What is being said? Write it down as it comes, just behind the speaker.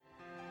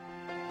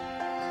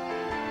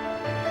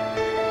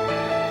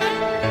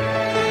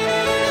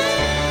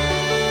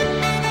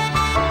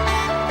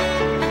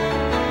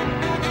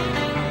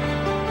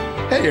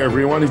Hey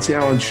everyone, it's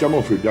Alan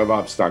Schimmel for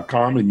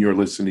DevOps.com, and you're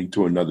listening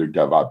to another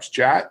DevOps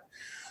chat.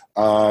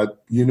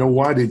 You know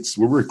what?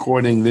 We're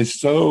recording this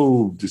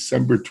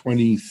December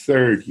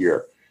 23rd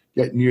here,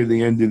 getting near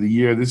the end of the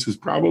year. This is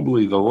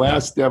probably the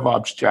last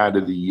DevOps chat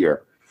of the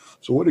year.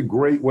 So what a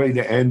great way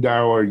to end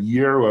our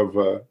year of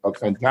a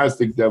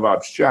fantastic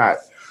DevOps chat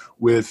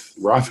with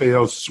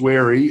Raphael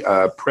Swery,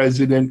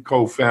 president,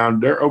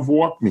 co-founder of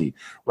WalkMe.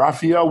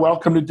 Raphael,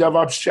 welcome to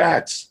DevOps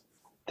Chats.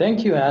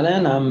 Thank you,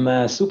 Alan.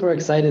 I'm super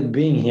excited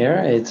being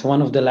here. It's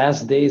one of the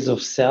last days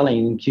of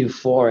selling in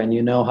Q4, and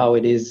you know how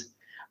it is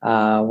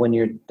when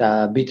you're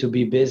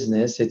B2B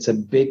business. It's a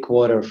big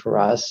quarter for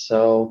us.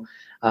 So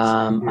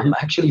I'm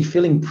actually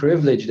feeling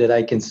privileged that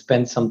I can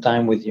spend some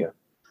time with you.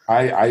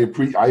 I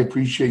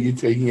appreciate you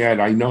taking it.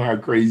 I know how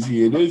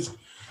crazy it is.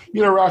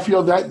 You know,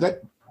 Raphael,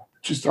 that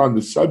just on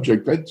the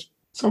subject, that's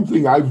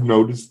something I've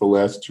noticed the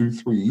last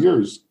 2-3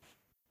 years.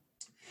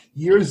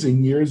 Years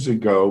and years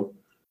ago,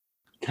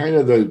 kind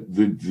of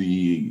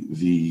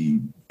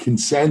the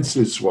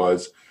consensus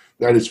was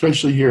that,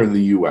 especially here in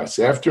the U.S.,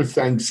 after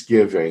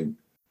Thanksgiving,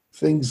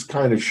 things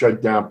kind of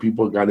shut down.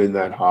 People got in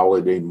that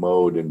holiday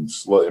mode and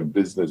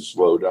business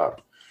slowed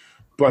up.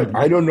 But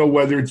I don't know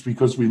whether it's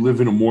because we live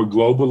in a more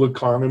global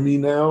economy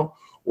now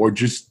or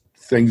just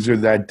things are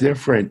that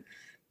different.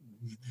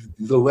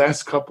 The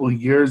last couple of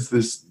years,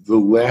 the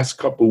last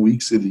couple of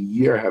weeks of the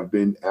year have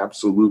been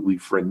absolutely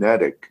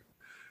frenetic.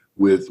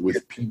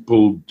 With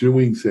people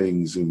doing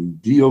things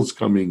and deals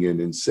coming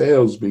in and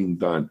sales being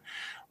done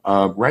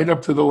right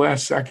up to the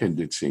last second,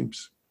 it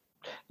seems.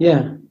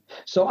 Yeah.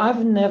 So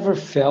I've never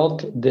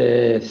felt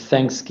the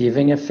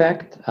Thanksgiving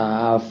effect.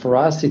 For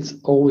us, it's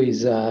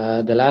always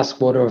the last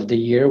quarter of the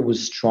year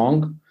was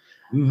strong.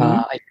 Mm-hmm.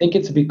 I think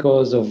it's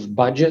because of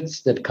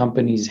budgets that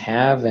companies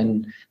have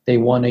and they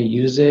want to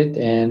use it.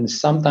 And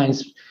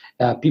sometimes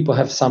people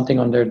have something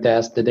on their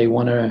desk that they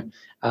want to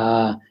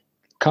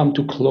come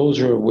to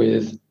closure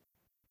with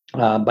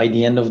by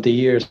the end of the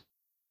year.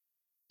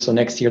 So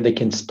next year they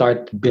can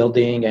start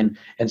building and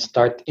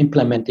start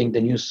implementing the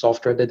new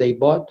software that they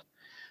bought.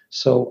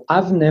 So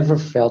I've never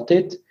felt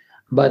it,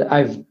 but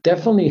I've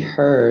definitely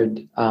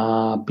heard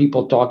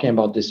people talking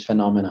about this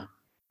phenomena.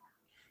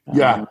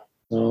 Yeah.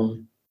 So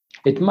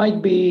it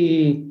might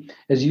be,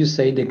 as you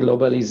say, the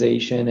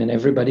globalization and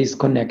everybody's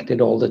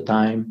connected all the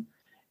time.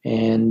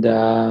 And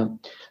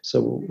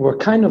so we're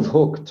kind of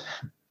hooked.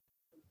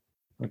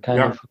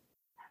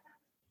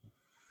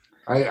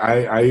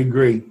 I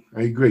agree.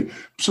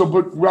 So,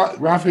 but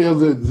Raphael,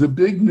 the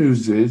big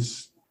news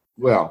is,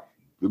 the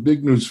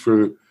big news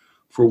for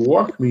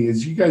WalkMe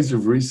is you guys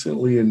have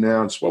recently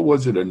announced, what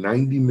was it, a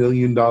 $90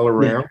 million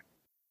round?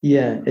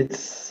 Yeah,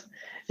 it's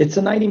a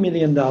 $90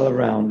 million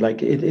round.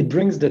 Like it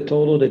brings the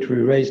total that we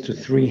raised to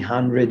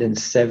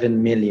 $307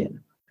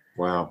 million.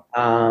 Wow.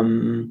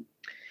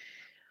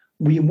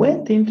 We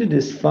went into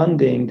this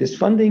funding.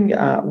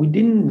 We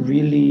didn't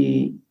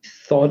really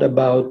thought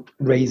about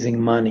raising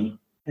money.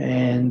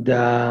 And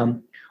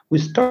we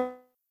started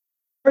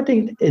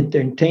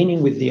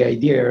entertaining with the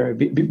idea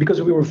because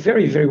we were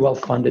very, very well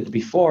funded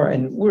before,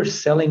 and we're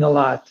selling a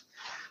lot.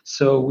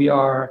 So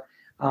we're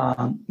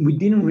not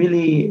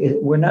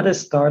a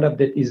startup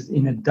that is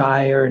in a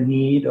dire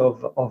need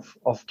of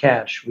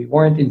cash. We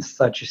weren't in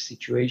such a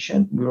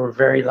situation. We were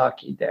very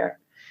lucky there,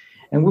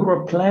 and we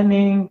were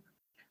planning.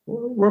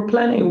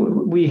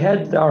 We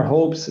had our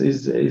hopes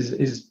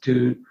is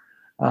to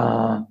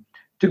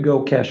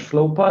go cash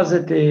flow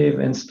positive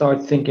and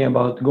start thinking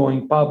about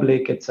going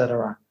public,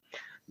 etc.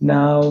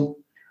 Now,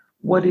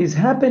 what is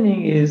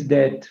happening is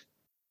that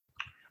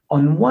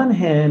on one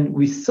hand,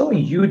 we saw a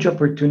huge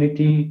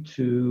opportunity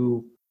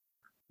to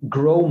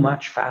grow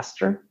much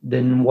faster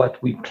than what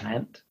we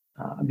planned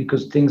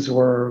because things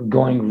were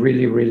going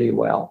really, really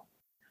well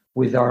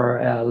with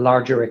our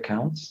larger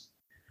accounts.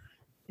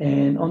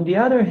 And on the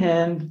other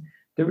hand,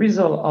 there is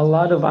a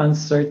lot of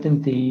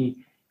uncertainty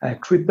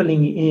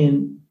crippling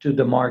into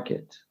the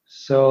market.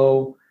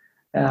 So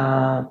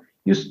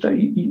you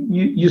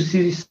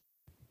see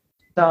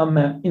some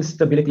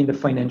instability in the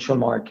financial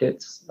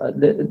markets.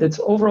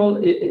 That's overall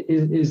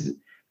is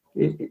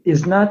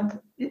not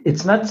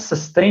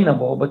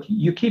sustainable. But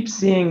you keep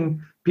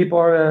seeing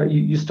people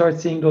you start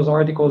seeing those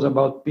articles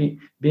about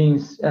being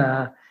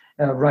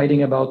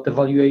writing about the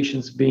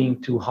valuations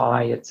being too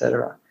high,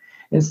 etc.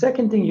 And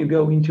second thing, you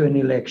go into an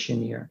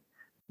election year.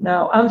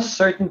 Now,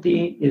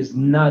 uncertainty is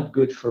not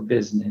good for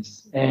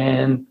business.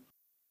 And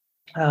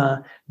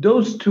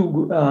those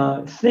two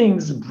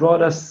things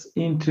brought us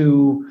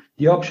into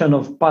the option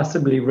of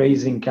possibly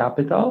raising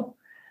capital.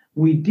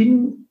 We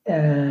didn't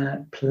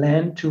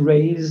plan to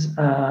raise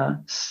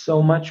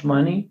so much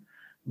money,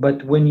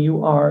 but when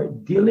you are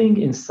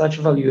dealing in such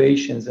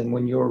valuations and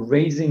when you're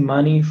raising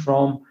money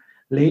from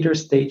later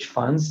stage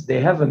funds, they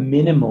have a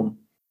minimum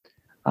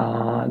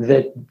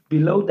that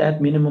below that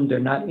minimum, they're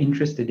not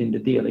interested in the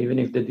deal, even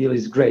if the deal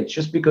is great,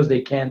 just because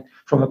they can't,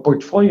 from a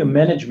portfolio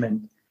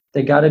management,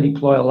 they got to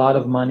deploy a lot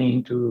of money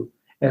into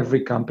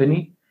every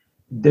company.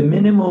 The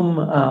minimum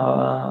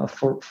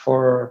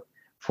for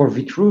for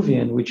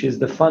Vitruvian, which is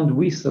the fund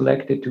we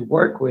selected to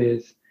work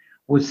with,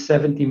 was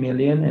 70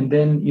 million. And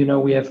then,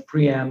 we have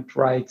preempt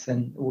rights,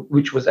 and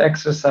which was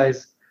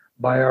exercised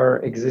by our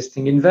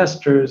existing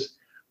investors,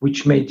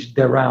 which made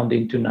the round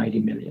into 90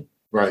 million.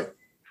 Right.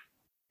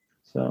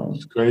 So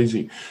it's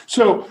crazy.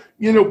 So,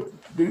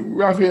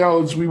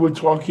 Raphael, as we were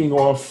talking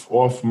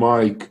off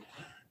mic,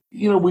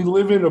 we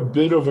live in a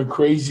bit of a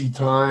crazy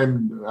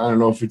time. I don't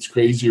know if it's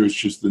crazy or it's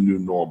just the new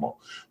normal,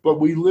 but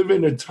we live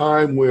in a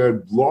time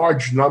where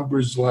large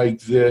numbers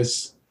like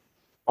this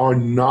are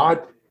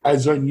not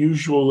as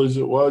unusual as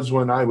it was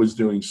when I was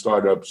doing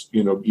startups,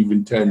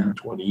 even 10,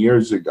 20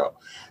 years ago.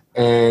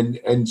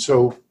 And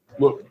so,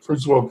 look,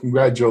 first of all,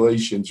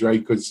 congratulations, right?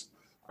 Because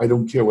I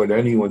don't care what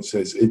anyone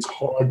says. It's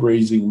hard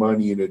raising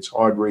money, and it's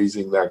hard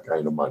raising that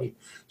kind of money.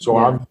 So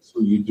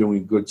obviously you're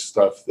doing good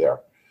stuff there.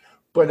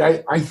 But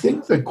I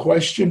think the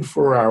question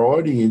for our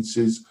audience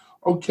is,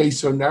 okay,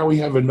 so now we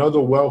have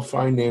another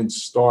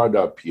well-financed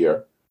startup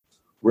here,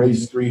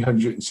 raised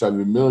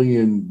 $307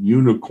 million,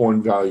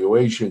 unicorn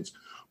valuations.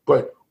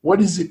 But what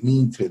does it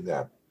mean to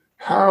them?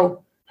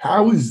 How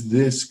is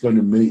this going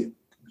to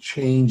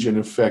change and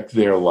affect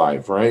their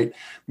life, right?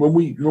 When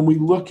we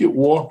look at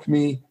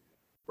WalkMe,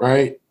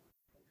 right?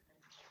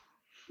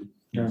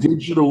 Yeah.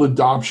 Digital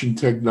adoption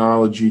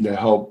technology to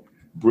help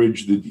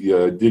bridge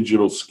the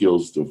digital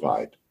skills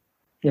divide.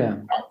 Yeah.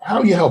 How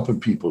are you helping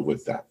people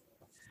with that?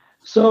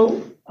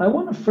 So I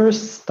want to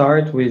first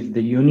start with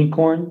the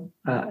unicorn.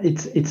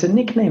 It's a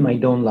nickname I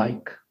don't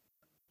like.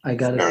 I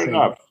gotta say,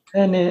 enough.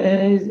 And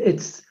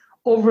it's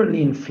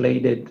overly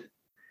inflated.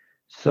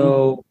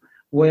 So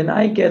when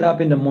I get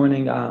up in the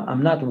morning,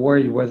 I'm not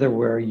worried whether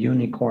we're a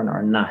unicorn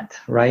or not,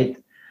 right?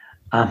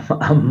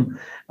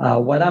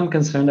 What I'm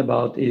concerned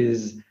about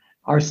is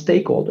our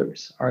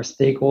stakeholders. Our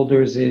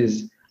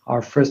stakeholders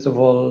are first of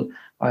all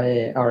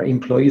our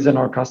employees and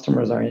our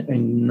customers are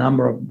in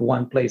number of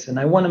one place, and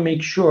I want to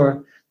make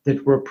sure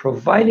that we're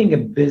providing a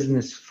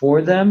business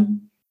for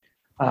them,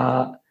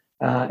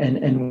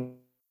 and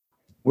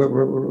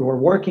we're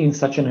working in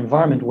such an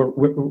environment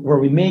where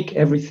we make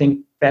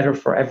everything better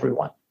for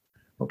everyone.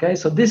 Okay,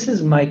 so this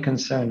is my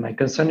concern. My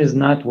concern is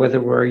not whether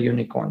we're a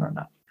unicorn or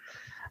not.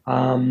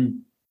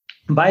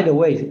 By the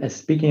way,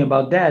 speaking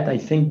about that, I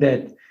think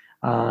that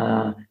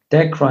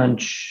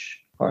TechCrunch,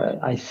 or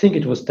I think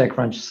it was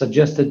TechCrunch,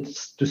 suggested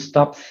to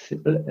stop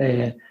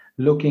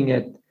looking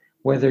at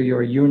whether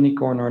you're a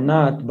unicorn or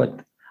not,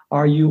 but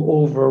are you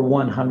over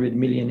 100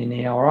 million in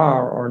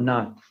ARR or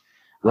not?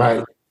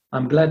 Right.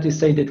 I'm glad to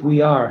say that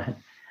we are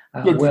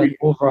well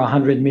over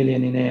 100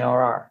 million in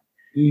ARR.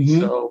 Mm-hmm.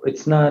 So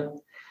it's not.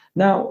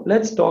 Now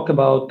let's talk a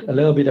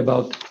little bit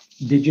about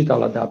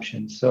digital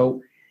adoption.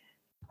 So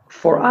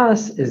for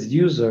us as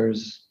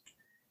users,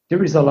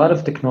 there is a lot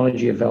of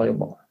technology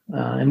available,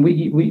 and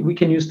we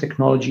can use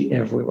technology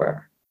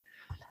everywhere.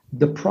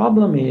 The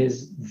problem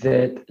is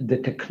that the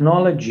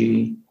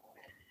technology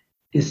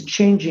is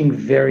changing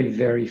very,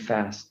 very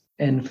fast.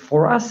 And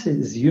for us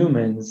as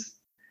humans,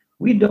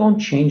 we don't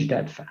change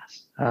that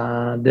fast.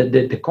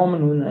 The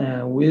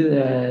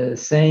common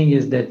saying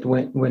is that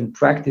when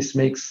practice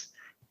makes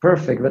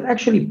perfect, but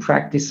actually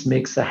practice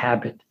makes a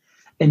habit.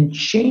 And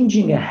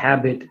changing a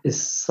habit is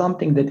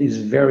something that is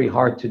very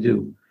hard to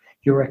do.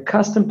 You're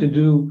accustomed to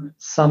do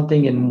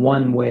something in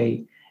one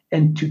way,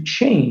 and to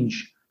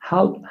change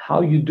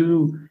how you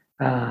do,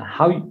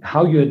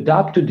 how you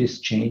adapt to this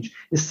change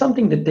is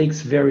something that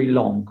takes very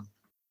long.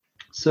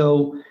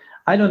 So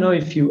I don't know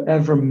if you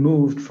ever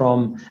moved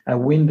from a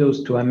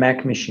Windows to a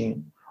Mac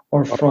machine,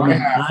 or from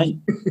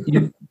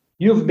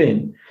you've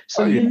been.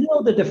 So you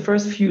know that the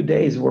first few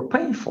days were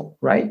painful,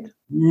 right?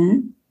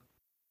 Mm-hmm.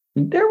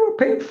 They were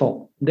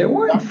painful. They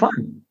weren't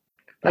fun.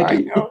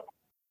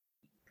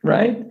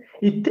 Right?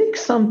 It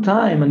takes some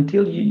time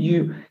until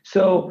you.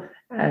 So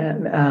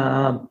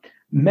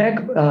Mac,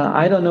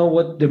 I don't know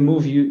what the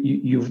move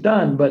you've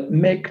done, but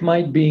Mac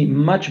might be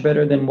much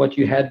better than what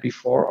you had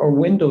before, or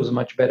Windows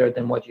much better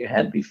than what you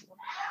had before.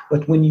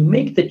 But when you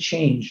make the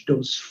change,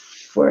 those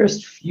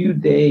first few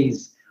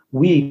days,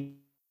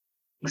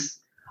 weeks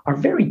are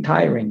very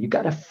tiring. You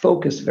got to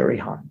focus very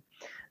hard.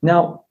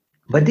 Now,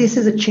 but this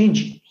is a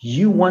change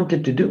you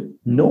wanted to do.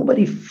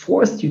 Nobody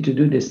forced you to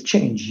do this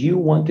change. You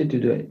wanted to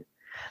do it.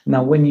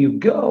 Now, when you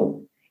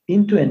go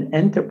into an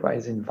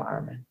enterprise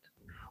environment,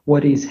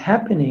 what is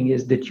happening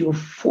is that you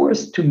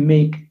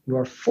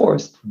are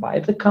forced by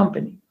the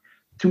company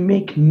to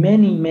make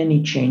many,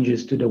 many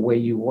changes to the way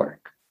you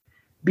work,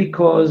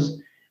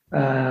 because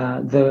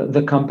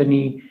the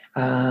company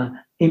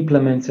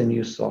implements a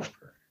new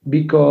software,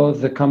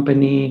 because the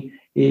company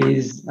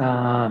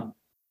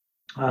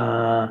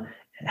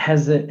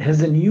has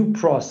a new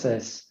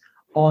process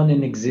on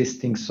an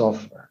existing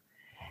software,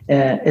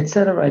 et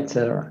cetera, et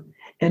cetera.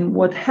 And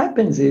what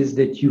happens is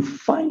that you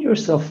find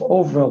yourself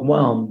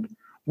overwhelmed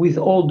with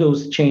all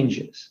those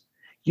changes.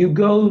 You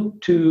go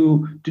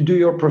to do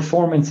your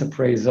performance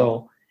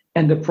appraisal,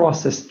 and the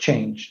process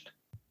changed,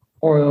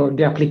 or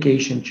the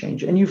application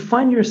changed, and you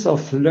find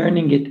yourself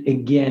learning it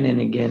again and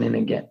again and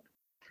again.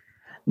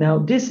 Now,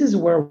 this is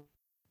where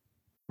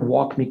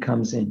WalkMe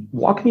comes in.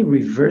 WalkMe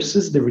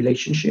reverses the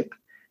relationship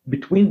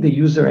between the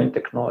user and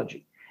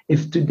technology.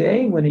 If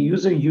today, when a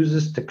user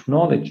uses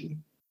technology,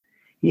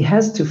 he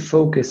has to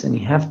focus and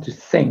he has to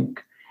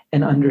think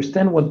and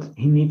understand what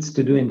he needs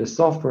to do in the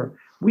software,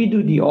 we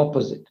do the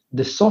opposite.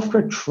 The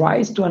software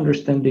tries to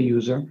understand the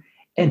user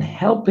and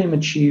help him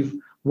achieve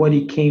what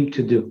he came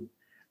to do.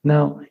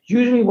 Now,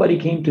 usually what he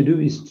came to do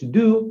is to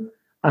do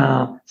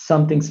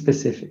something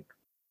specific.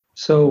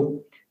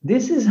 So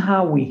this is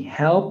how we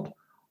help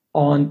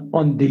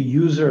on the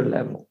user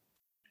level.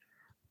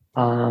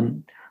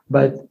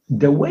 But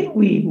the way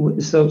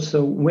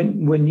so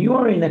when you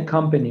are in a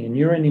company and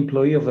you're an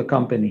employee of a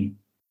company,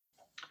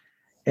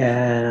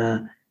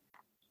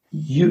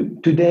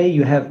 today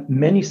you have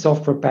many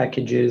software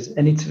packages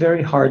and it's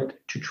very hard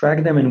to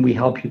track them, and we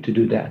help you to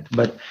do that.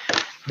 But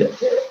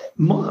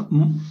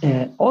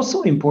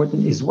also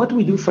important is what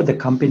we do for the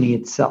company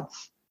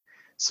itself.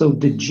 So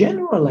the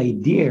general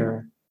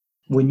idea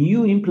when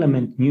you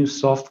implement new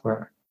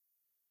software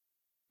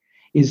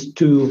is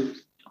to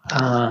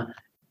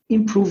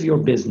improve your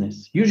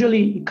business.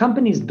 Usually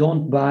companies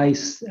don't buy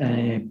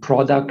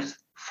products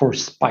for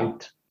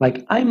spite.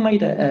 Like I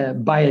might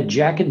buy a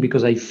jacket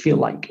because I feel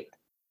like it.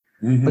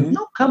 Mm-hmm. But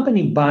no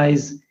company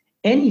buys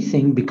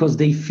anything because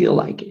they feel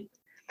like it.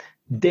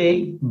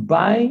 They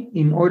buy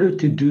in order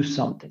to do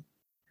something.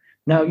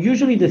 Now,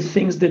 usually the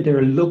things that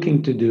they're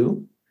looking to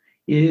do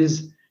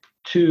is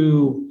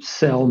to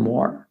sell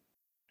more,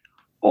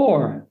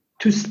 or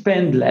to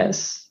spend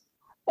less,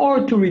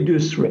 or to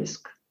reduce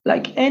risk.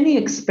 Like any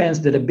expense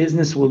that a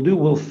business will do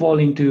will fall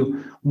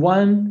into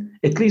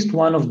at least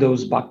one of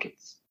those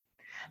buckets.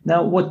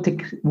 Now,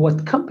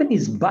 what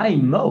companies buy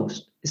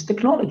most is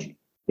technology.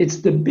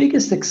 It's the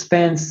biggest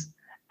expense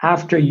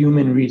after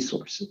human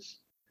resources.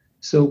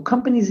 So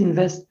companies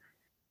invest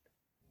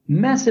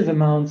massive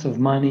amounts of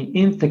money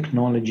in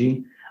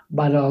technology,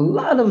 but a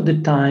lot of the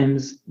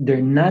times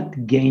they're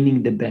not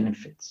gaining the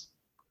benefits.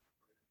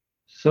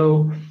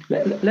 So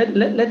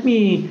let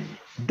me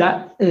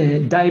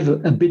dive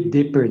a bit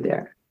deeper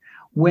there.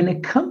 When a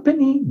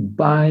company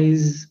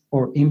buys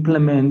or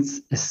implements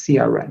a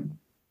CRM,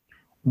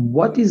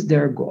 what is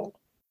their goal?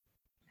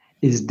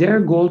 Is their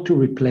goal to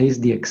replace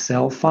the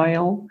Excel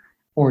file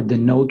or the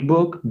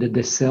notebook that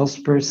the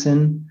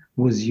salesperson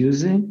was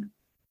using?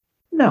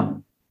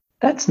 No,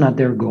 that's not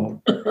their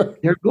goal.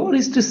 Their goal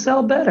is to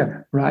sell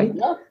better, right?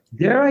 Yeah.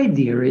 Their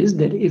idea is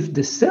that if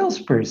the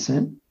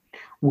salesperson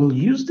will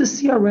use the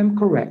CRM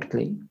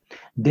correctly,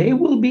 they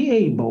will be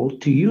able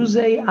to use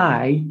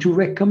AI to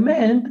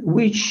recommend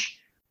which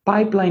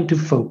pipeline to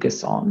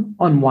focus on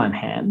one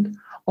hand.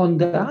 On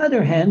the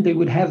other hand, they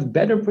would have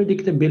better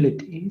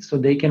predictability so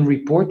they can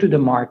report to the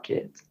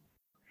market.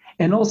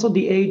 And also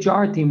the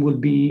HR team will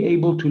be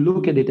able to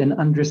look at it and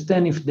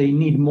understand if they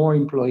need more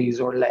employees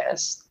or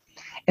less.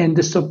 And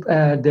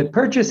the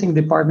purchasing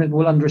department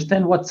will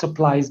understand what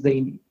supplies they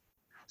need.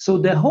 So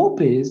the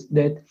hope is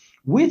that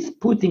with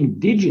putting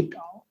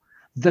digital,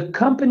 the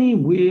company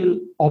will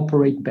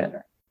operate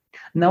better.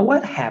 Now,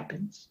 what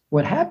happens?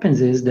 What happens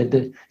is that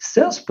the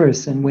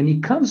salesperson, when he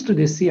comes to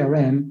the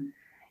CRM,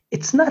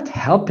 it's not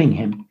helping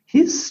him.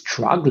 He's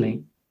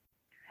struggling.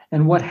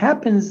 And what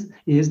happens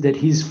is that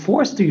he's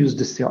forced to use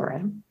the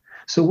CRM.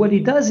 So what he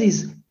does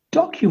is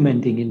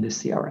documenting in the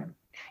CRM.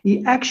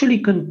 He actually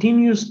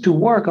continues to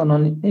work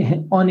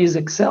on his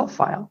Excel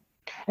file,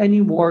 and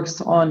he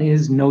works on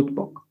his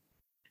notebook.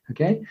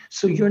 Okay?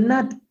 So you're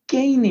not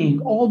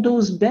gaining all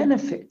those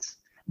benefits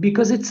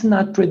because it's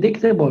not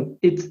predictable.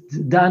 It's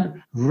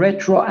done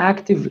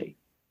retroactively.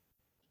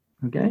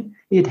 Okay?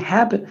 It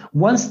happened.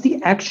 Once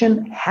the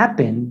action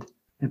happened,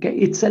 okay,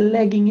 it's a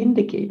lagging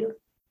indicator.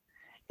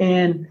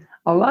 And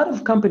a lot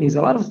of companies,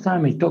 a lot of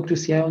time I talk to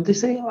CIO and they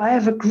say, I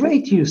have a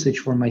great usage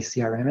for my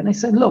CRM. And I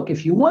said, look,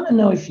 if you want to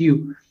know if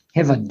you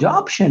have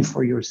adoption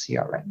for your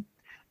CRM,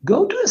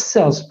 go to a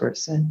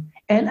salesperson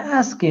and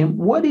ask him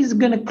what is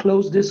going to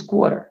close this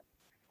quarter.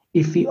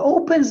 If he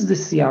opens the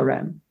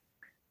CRM,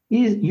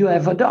 you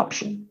have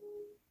adoption.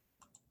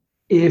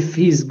 If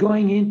he's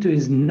going into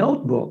his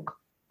notebook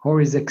or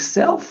his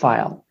Excel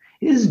file,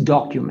 he's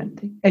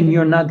documenting, and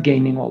you're not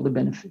gaining all the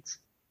benefits.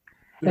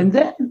 And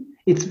then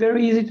it's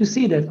very easy to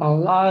see that a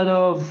lot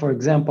of, for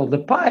example, the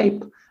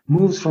pipe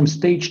moves from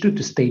stage 2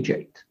 to stage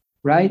 8,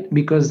 right?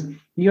 Because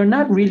you're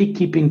not really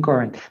keeping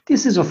current.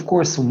 This is, of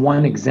course,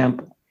 one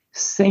example.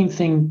 Same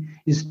thing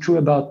is true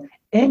about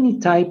any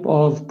type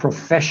of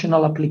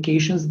professional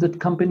applications that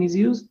companies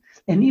use,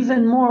 and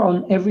even more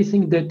on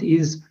everything that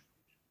is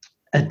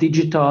a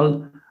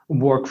digital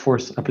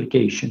workforce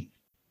application.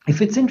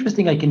 If it's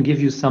interesting, I can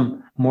give you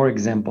some more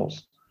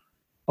examples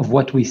of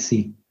what we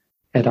see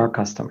at our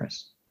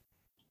customers.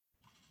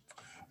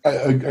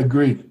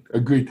 Agreed.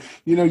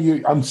 You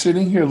know, I'm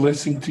sitting here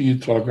listening to you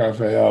talk,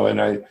 Raphael,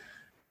 and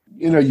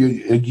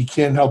you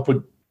can't help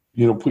but,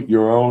 put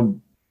your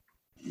own,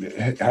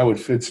 how it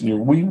fits in your.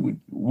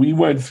 We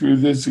went through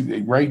this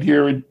right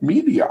here at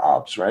Media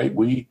Ops, right?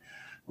 We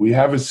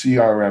have a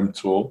CRM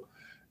tool,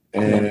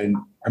 and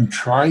I'm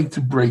trying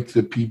to break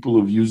the people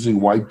of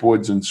using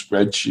whiteboards and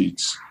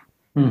spreadsheets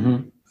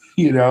Mm-hmm.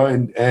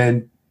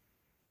 And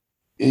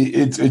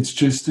it's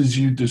just as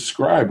you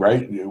describe,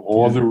 right?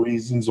 All Yeah. the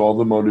reasons, all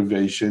the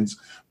motivations,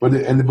 but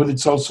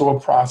it's also a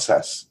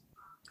process.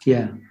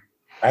 Yeah.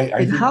 I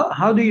And think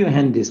how do you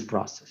handle this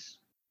process?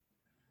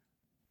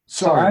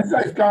 so. Sorry. As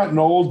I've gotten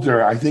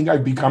older, I think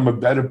I've become a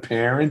better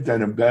parent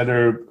and a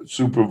better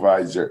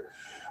supervisor.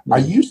 I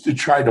Yeah. used to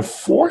try to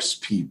force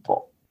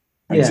people.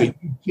 I'd Yeah. say,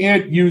 you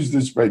can't use the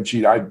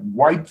spreadsheet. I'd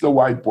wipe the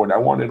whiteboard. I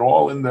want it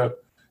all in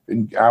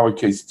our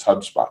case, it's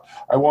HubSpot.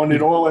 I want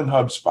it all in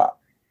HubSpot.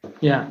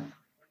 Yeah.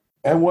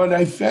 And what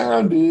I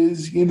found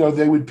is,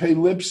 they would pay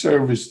lip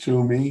service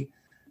to me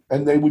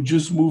and they would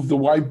just move the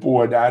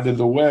whiteboard out of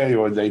the way,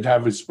 or they'd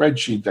have a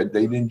spreadsheet that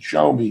they didn't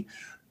show me.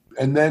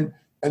 And then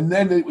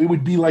it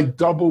would be like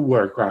double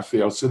work,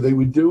 Raphael. So they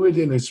would do it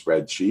in a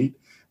spreadsheet.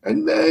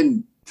 And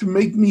then to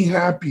make me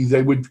happy,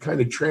 they would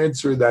kind of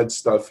transfer that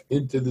stuff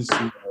into the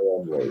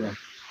CRM layer.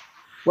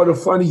 But a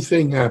funny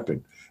thing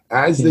happened.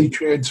 As they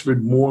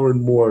transferred more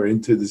and more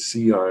into the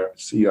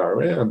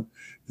CRM,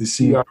 the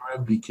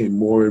CRM became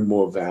more and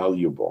more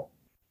valuable,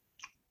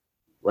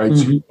 right?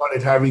 So Mm-hmm. you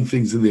started having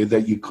things in there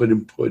that you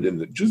couldn't put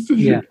in just as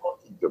Yeah. you're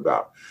talking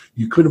about.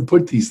 You couldn't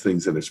put these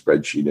things in a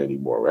spreadsheet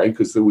anymore, right?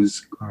 Because there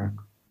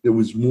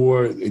was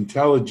more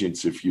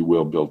intelligence, if you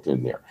will, built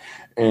in there.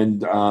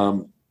 And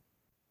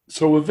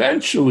so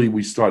eventually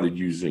we started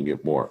using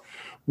it more.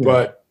 Yeah.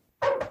 But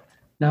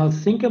now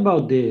think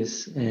about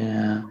this,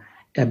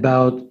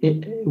 about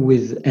it,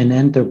 with an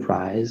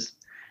enterprise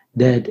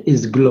that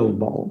is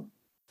global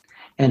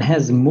and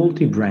has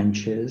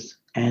multi-branches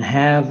and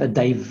have a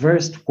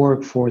diverse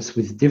workforce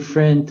with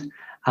different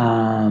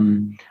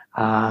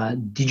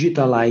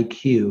digital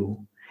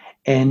IQ,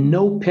 and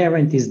no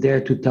parent is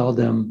there to tell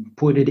them,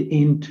 put it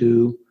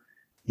into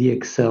the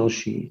Excel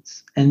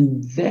sheets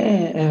and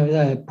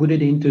then put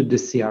it into the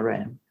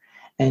CRM.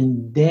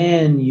 And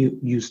then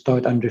you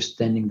start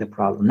understanding the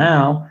problem.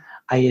 Now,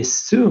 I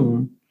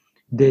assume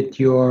that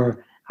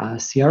your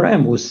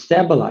CRM will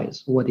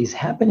stabilize. What is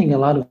happening a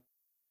lot of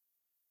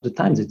the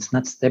times, it's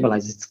not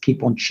stabilized, it's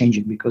keep on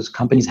changing because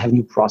companies have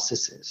new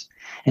processes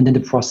and then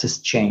the process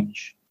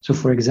change. So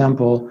for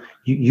example,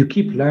 you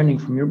keep learning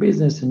from your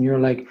business and you're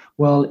like,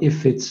 well,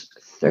 if it's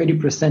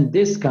 30%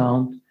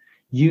 discount,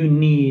 you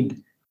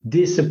need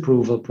this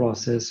approval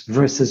process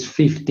versus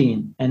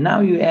 15. And now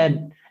you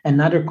add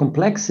another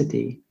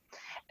complexity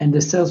and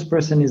the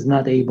salesperson is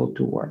not able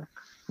to work,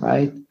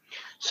 right?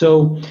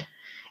 So,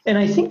 and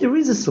I think there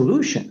is a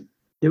solution.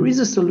 There is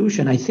a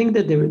solution. I think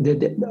that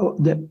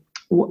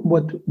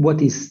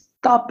what is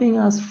stopping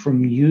us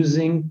from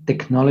using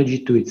technology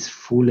to its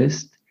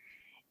fullest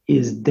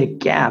is the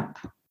gap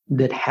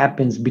that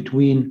happens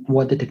between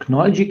what the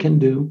technology can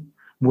do,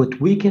 what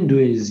we can do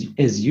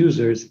as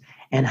users,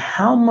 and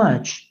how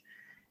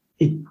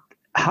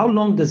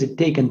long does it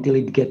take until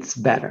it gets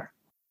better,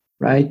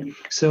 right?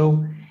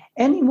 So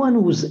anyone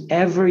who's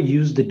ever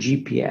used the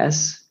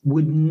GPS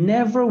would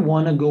never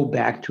want to go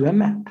back to a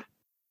map,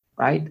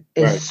 right?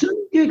 As soon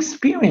as you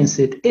experience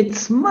it,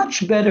 it's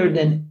much better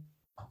than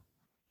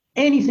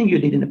anything you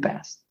did in the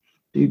past.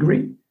 Do you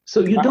agree?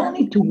 So you don't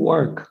need to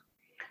work.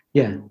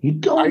 Yeah, you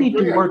don't need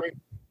to work.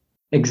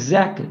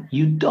 Exactly.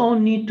 You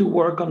don't need to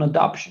work on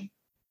adoption.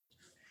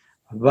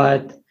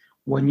 But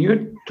when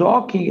you're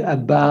talking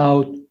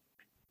about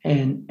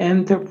an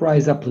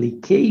enterprise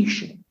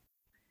application,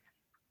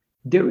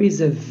 there is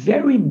a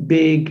very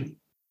big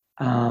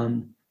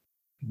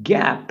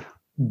gap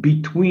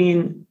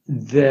between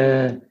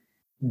the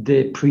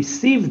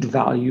perceived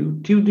value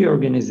to the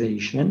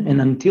organization, and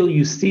until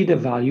you see the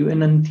value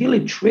and until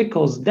it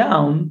trickles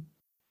down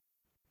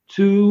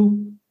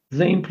to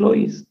the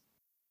employees.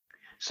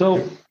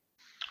 So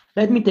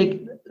let me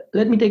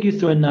take you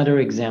through another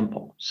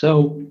example.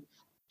 So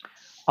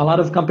a lot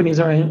of companies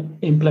are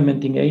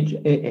implementing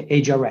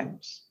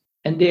HRMs,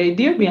 and the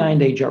idea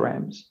behind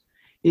HRMs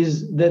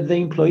is that the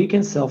employee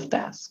can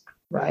self-task,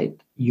 right?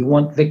 You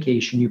want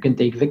vacation, you can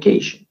take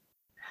vacation.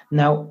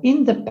 Now,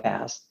 in the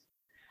past,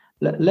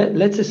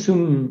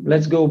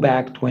 let's go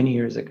back 20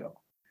 years ago.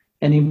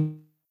 An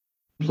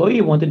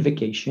employee wanted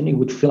vacation, he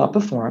would fill up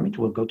a form, it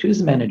will go to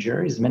his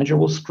manager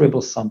will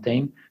scribble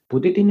something,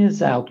 put it in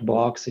his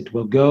outbox, it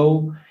will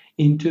go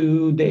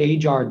into the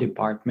HR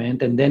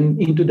department, and then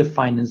into the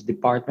finance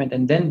department,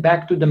 and then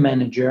back to the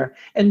manager,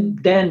 and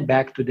then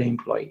back to the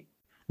employee.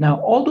 Now,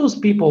 all those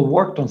people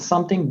worked on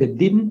something that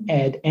didn't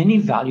add any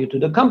value to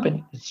the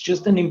company. It's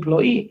just an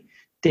employee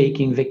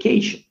taking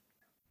vacation.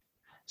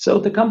 So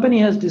the company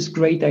has this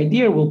great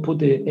idea, we'll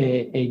put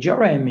a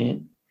HRM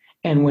in,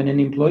 and when an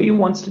employee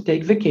wants to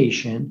take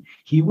vacation,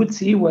 he would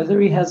see whether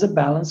he has a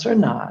balance or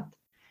not.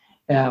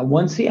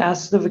 Once he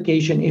asks the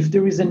vacation, if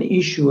there is an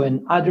issue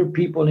and other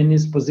people in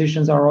his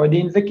positions are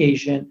already in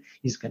vacation,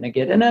 he's going to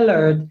get an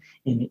alert.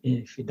 And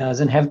if he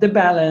doesn't have the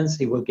balance,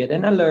 he will get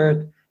an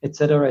alert, et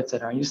cetera, et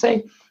cetera. And you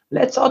say,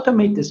 let's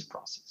automate this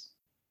process.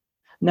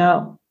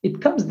 Now,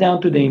 it comes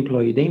down to the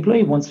employee. The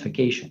employee wants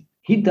vacation.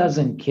 He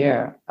doesn't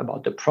care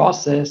about the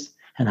process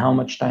and how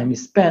much time he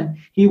spent.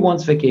 He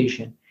wants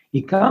vacation.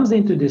 He comes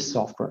into this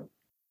software.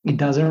 He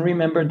doesn't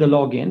remember the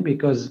login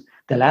because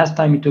the last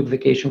time he took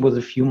vacation was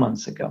a few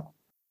months ago.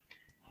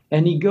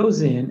 And he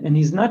goes in and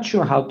he's not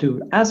sure how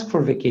to ask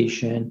for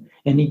vacation,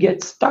 and he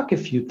gets stuck a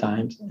few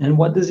times. And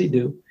what does he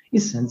do? He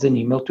sends an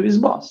email to his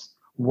boss.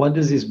 What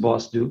does his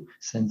boss do?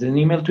 Sends an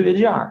email to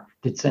HR,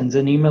 that sends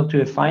an email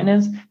to a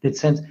finance, that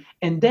sends,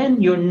 and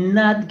then you're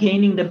not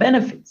gaining the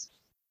benefits,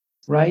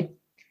 right?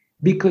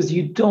 Because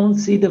you don't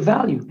see the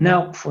value.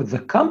 Now, for the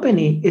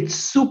company, it's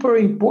super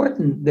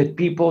important that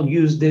people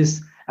use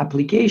this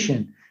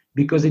application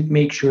because it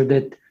makes sure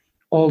that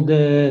all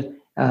the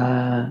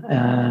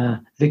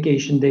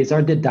vacation days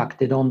are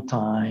deducted on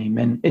time,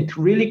 and it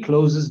really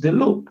closes the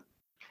loop.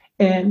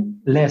 And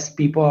less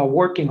people are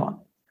working on it,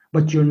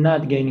 but you're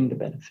not gaining the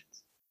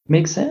benefits.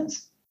 Make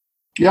sense?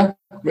 Yeah,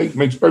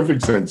 makes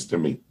perfect sense to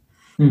me.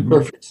 Mhm.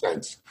 Perfect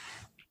sense.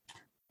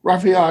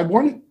 Raphael, I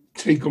want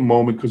to take a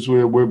moment because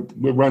we're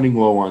running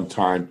low on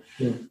time.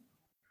 Yeah.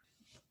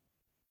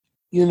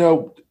 You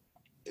know,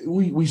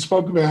 we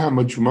spoke about how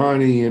much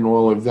money and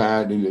all of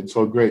that, and it's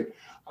all great.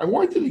 I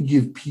wanted to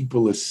give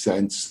people a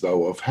sense,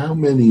 though, of how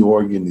many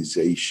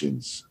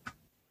organizations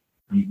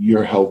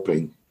you're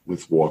helping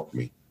with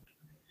WalkMe,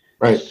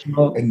 right?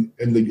 So, And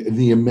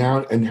the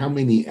amount and how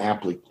many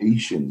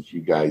applications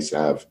you guys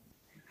have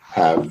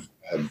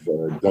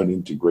done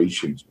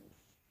integrations.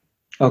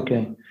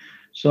 okay.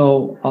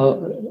 So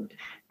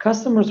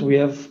customers, we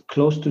have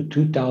close to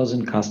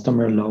 2,000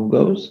 customer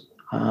logos,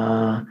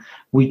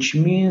 which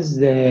means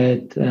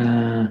that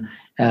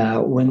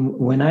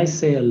when I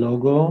say a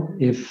logo,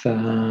 if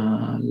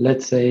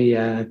let's say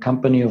a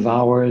company of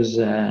ours,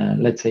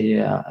 let's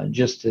say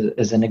just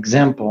as an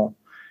example,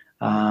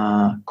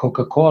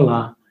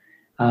 Coca-Cola.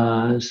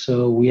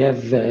 So we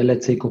have,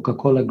 let's say,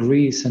 Coca-Cola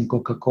Greece and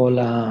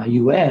Coca-Cola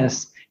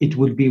US. It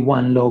would be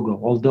one logo,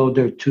 although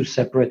they're two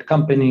separate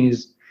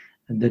companies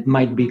that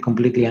might be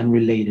completely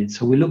unrelated.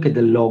 So we look at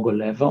the logo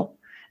level,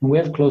 and we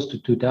have close to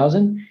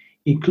 2,000,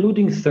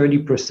 including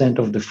 30%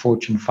 of the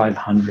Fortune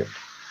 500.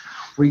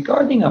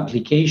 Regarding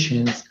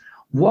applications,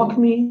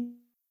 WalkMe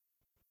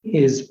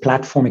is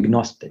platform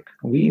agnostic.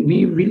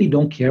 We really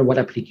don't care what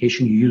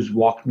application you use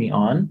WalkMe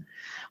on.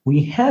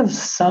 We have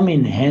some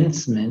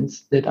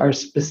enhancements that are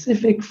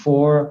specific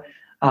for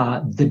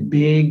the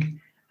big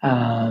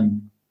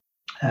and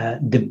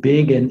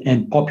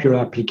popular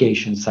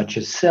applications such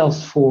as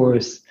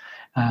Salesforce,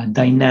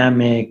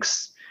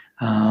 Dynamics,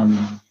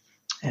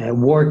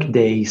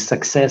 Workday,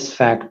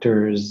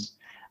 SuccessFactors,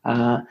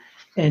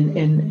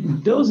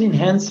 and those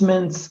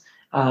enhancements.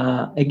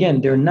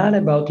 Again, they're not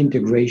about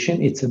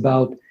integration. It's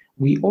about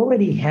we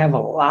already have a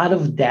lot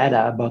of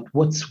data about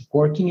what's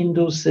working in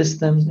those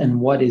systems and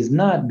what is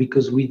not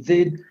because we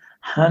did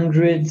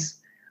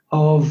hundreds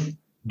of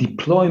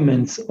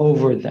deployments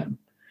over them.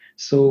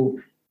 So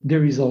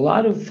there is a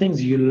lot of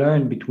things you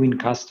learn between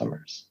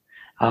customers.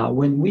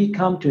 When we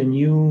come to a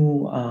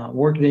new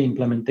Workday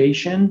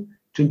implementation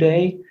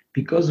today,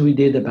 because we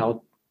did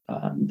about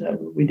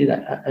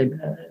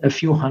a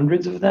few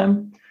hundreds of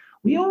them,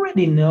 we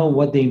already know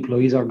what the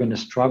employees are going to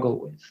struggle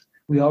with.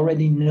 We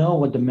already know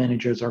what the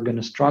managers are going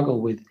to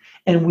struggle with,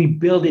 and we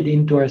build it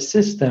into our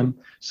system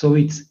so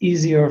it's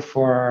easier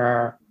for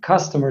our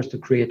customers to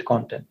create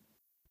content,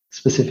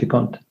 specific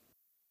content.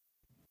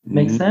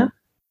 Make sense?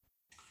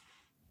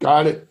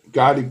 Got it.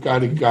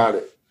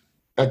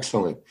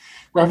 Excellent.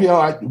 Raphael,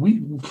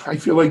 I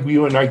feel like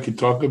you and I could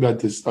talk about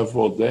this stuff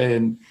all day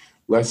and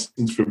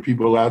lessons for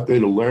people out there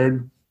to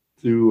learn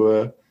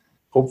to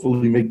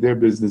hopefully make their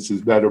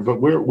businesses better.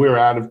 But we're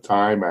out of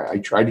time. I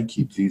try to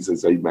keep these,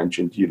 as I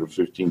mentioned to you, to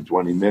 15,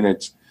 20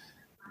 minutes.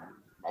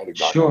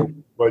 Sure.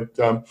 But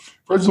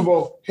first of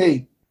all,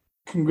 hey,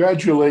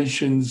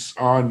 congratulations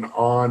on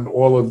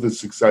all of the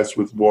success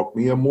with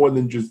WalkMe, and more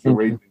than just the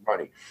raising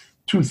money.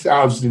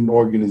 2,000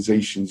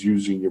 organizations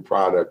using your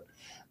product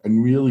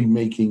and really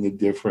making a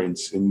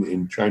difference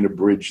in trying to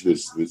bridge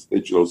this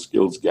digital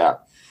skills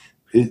gap.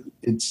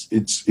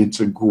 It's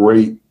a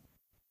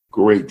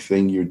great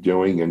thing you're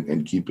doing,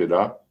 and keep it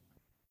up.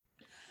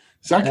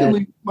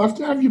 Secondly, love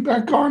to have you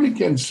back on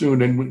again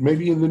soon, and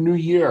maybe in the new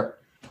year.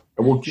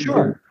 And we'll keep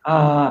Sure.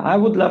 I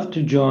would love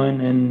to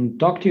join and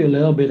talk to you a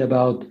little bit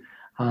about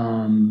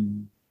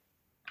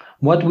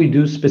what we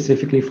do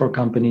specifically for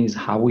companies,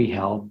 how we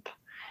help,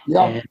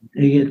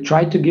 and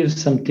try to give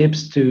some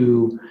tips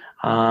to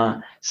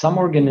some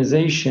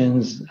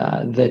organizations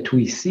that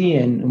we see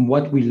and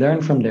what we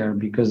learn from there,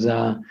 because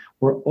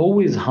we're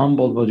always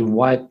humbled by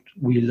what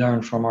we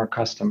learn from our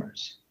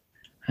customers.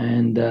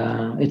 And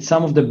it's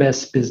some of the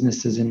best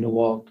businesses in the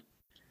world.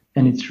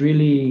 And it's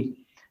really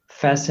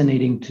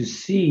fascinating to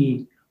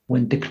see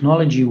when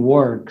technology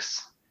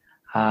works,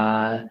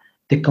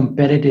 the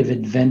competitive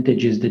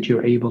advantages that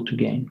you're able to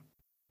gain.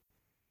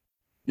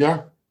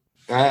 Yeah,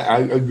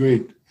 I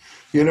agree.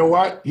 You know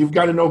what? You've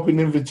got an open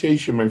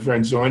invitation, my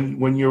friend. So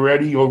when you're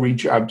ready, you'll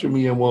reach out to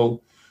me and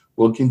we'll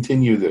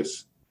continue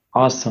this.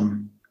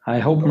 Awesome. I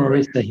hope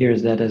Marissa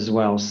hears that as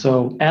well.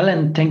 So,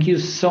 Alan, thank you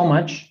so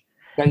much.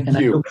 Thank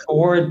you. I look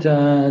forward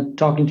to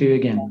talking to you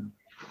again.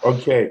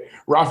 Okay.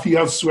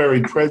 Raphael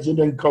Swery, president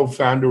and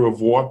co-founder of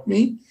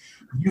WalkMe.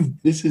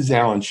 This is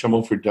Alan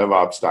Schimmel for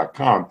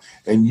DevOps.com,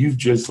 and you've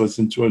just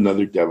listened to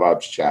another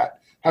DevOps chat.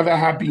 Have a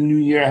happy new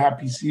year,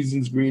 happy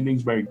seasons,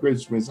 greetings, Merry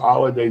Christmas,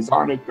 holidays,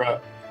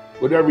 Hanukkah,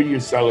 whatever you're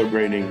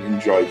celebrating.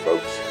 Enjoy,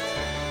 folks.